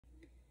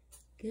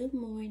Good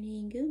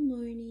morning, good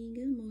morning,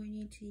 good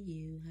morning to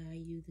you. How are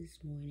you this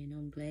morning?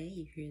 I'm glad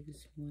you're here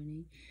this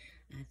morning.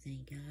 I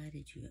thank God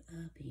that you're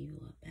up and you're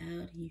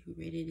about and you're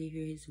ready to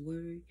hear his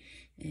word.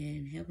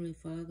 And Heavenly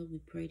Father, we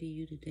pray to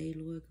you today,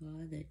 Lord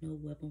God, that no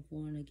weapon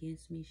formed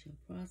against me shall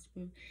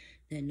prosper,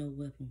 that no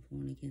weapon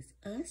formed against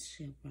us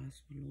shall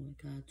prosper, Lord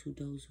God, to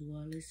those who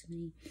are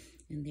listening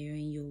and they're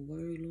in your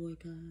word, Lord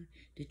God,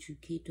 that you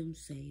keep them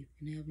safe.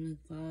 And Heavenly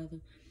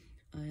Father,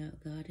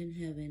 God in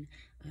heaven,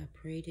 I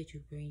pray that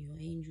you bring your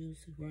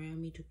angels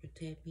around me to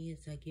protect me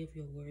as I give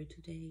your word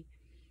today.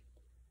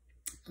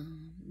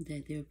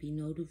 That there be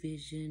no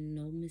division,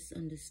 no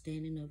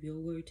misunderstanding of your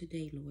word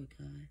today, Lord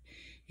God.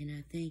 And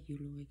I thank you,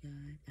 Lord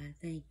God. I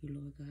thank you,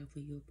 Lord God, for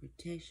your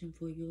protection,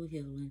 for your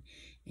healing,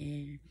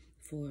 and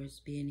for us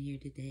being here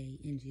today.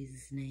 In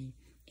Jesus' name,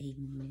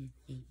 amen,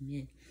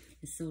 amen.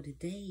 And so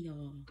today,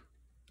 y'all,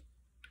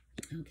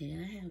 okay,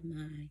 I have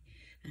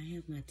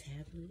my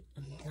tablet.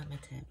 Not my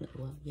tablet.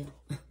 Well, yeah.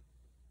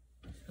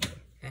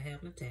 I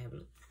have my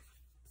tablet.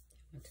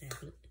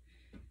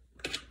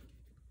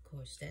 Of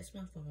course, that's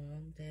my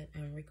phone that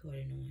I'm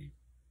recording on.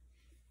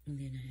 And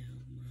then I have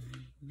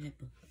my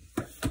MacBook.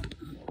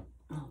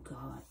 Oh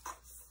God.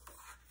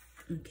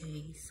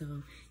 Okay,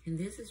 so, and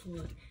this is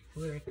what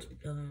we're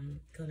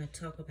gonna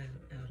talk about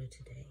out of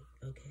today.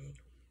 Okay.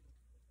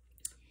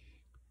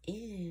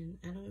 And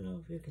I don't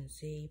know if you can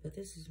see, but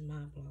this is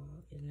my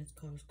blog, and it's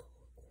called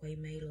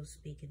Quaymalo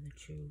Speaking the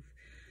Truth.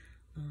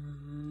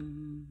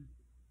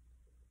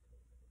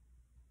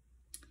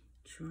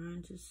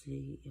 Trying to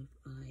see if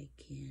I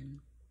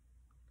can.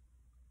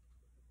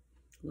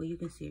 Well, you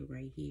can see it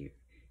right here.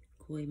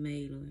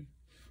 Quaymalo.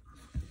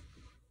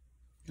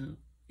 No,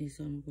 it's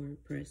on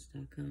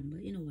WordPress.com.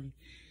 But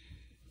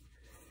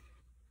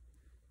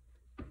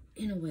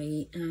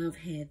anyway, I've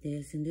had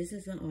this, and this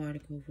is an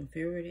article from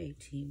February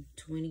 18th,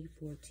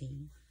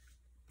 2014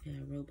 that I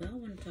wrote, but I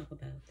want to talk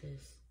about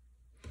this.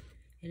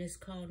 And it's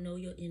called Know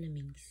Your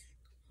Enemies.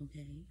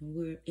 Okay, and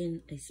we're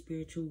in a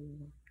spiritual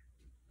war.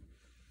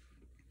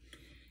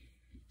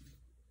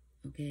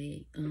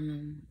 Okay,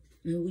 and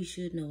we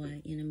should know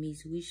our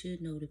enemies. We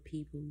should know the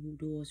people who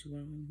do us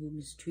wrong, who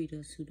mistreat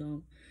us, who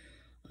don't,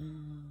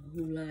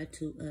 who lie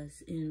to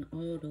us, and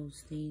all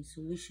those things.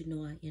 So we should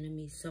know our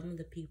enemies. Some of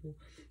the people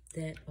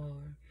that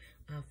are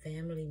our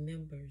family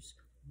members,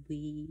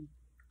 we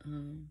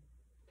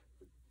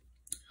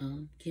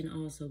can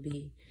also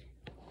be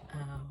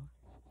our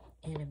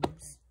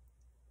enemies.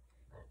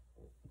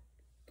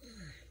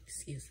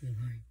 Excuse me,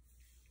 Lord.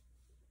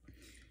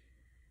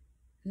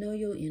 Know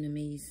your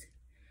enemies.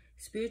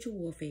 Spiritual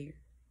warfare.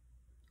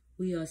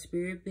 We are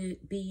spirit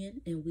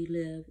being, and we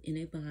live in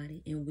a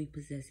body, and we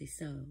possess a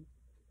soul.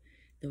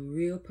 The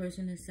real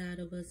person inside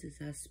of us is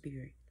our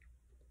spirit.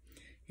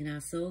 And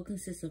our soul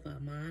consists of our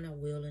mind, our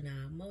will, and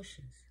our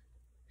emotions.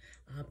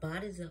 Our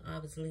bodies are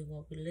obviously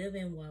what we live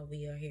in while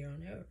we are here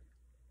on earth.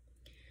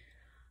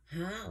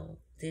 How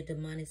did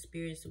demonic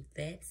spirits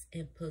vex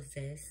and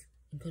possess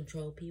and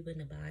control people in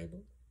the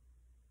Bible?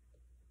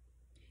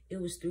 It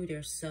was through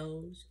their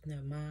souls and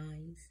their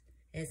minds,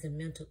 as in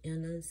mental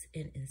illness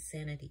and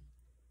insanity.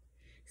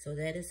 So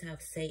that is how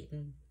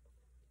Satan,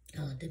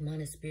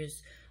 demonic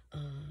spirits,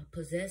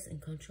 possess and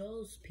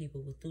controls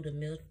people through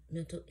the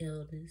mental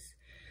illness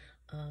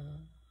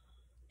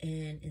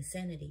and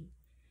insanity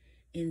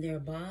in their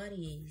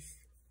bodies,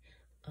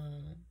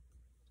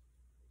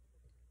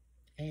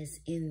 as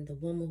in the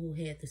woman who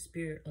had the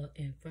spirit of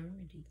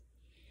infirmity.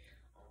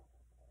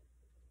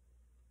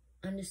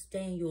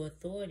 Understand your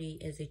authority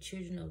as a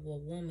children of a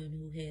woman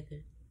who had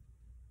the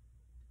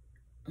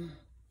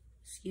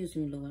excuse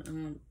me, Lord.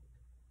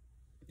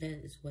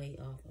 That is way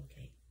off.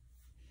 Okay.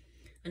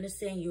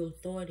 Understand your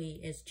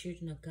authority as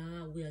children of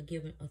God. We are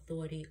given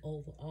authority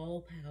over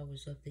all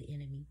powers of the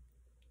enemy.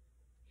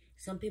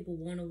 Some people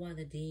wonder why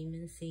the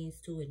demon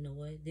seems to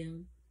ignore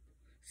them.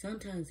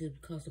 Sometimes it's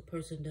because the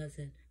person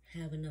doesn't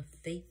have enough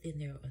faith in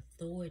their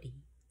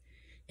authority.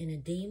 And a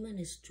demon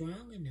is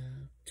strong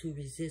enough to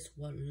resist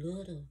what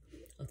little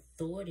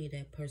authority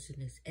that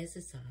person is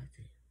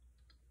exercising.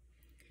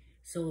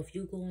 So if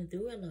you're going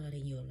through a lot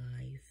in your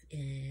life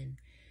and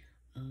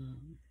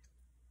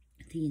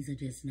things are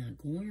just not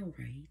going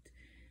right,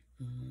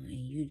 and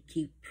you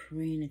keep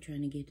praying and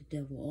trying to get the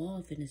devil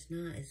off, and it's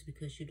not, it's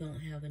because you don't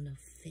have enough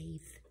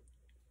faith.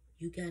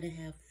 You got to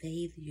have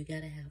faith. You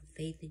got to have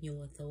faith in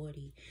your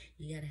authority.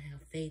 You got to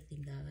have faith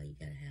in God. You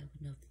got to have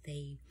enough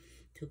faith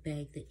to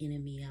back the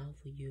enemy out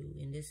for you.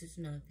 And this is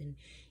nothing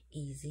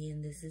easy,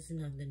 and this is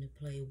nothing to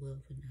play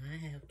with. And I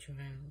have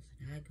trials,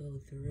 and I go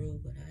through,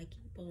 but I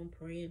keep on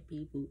praying,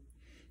 people.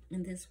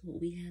 And that's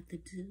what we have to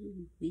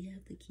do. We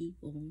have to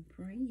keep on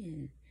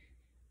praying.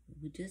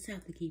 We just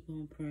have to keep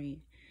on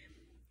praying.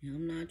 And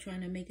I'm not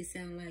trying to make it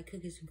sound like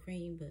cookies and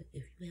cream, but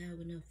if you have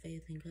enough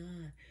faith in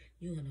God,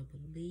 you're going to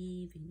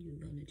believe, and you're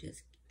going to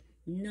just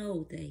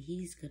know that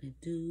he's going to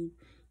do,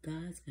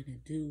 God's going to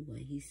do what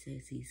he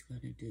says he's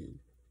going to do.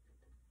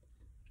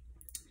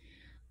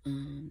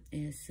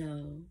 And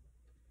so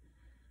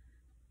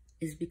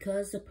It's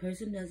because the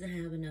person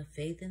doesn't have enough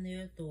faith in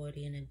their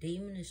authority, and a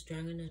demon is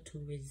strong enough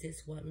to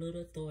resist what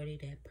little authority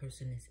that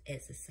person is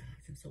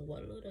exercising. So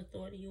what little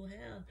authority you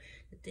have,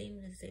 the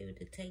demon is able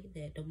to take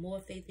that. The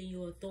more faith in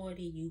your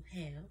authority you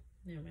have,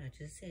 remember I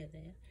just said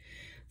that,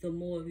 the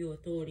more of your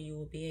authority you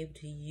will be able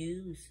to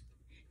use.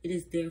 It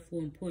is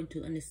therefore important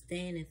to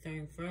understand and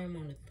stand firm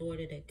on the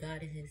authority that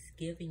God has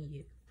given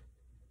you.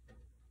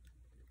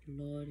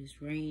 The Lord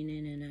is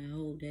reigning, and I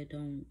hope that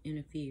don't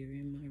interfere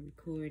in my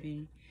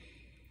recording.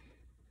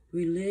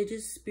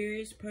 Religious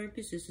spirit's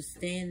purpose is to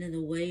stand in the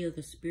way of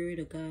the spirit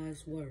of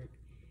God's work.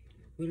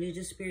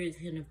 Religious spirits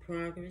hinder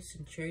progress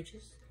in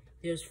churches.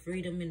 There's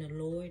freedom in the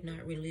Lord,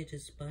 not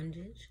religious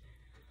bondage.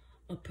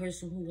 A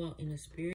person who walks in the spirit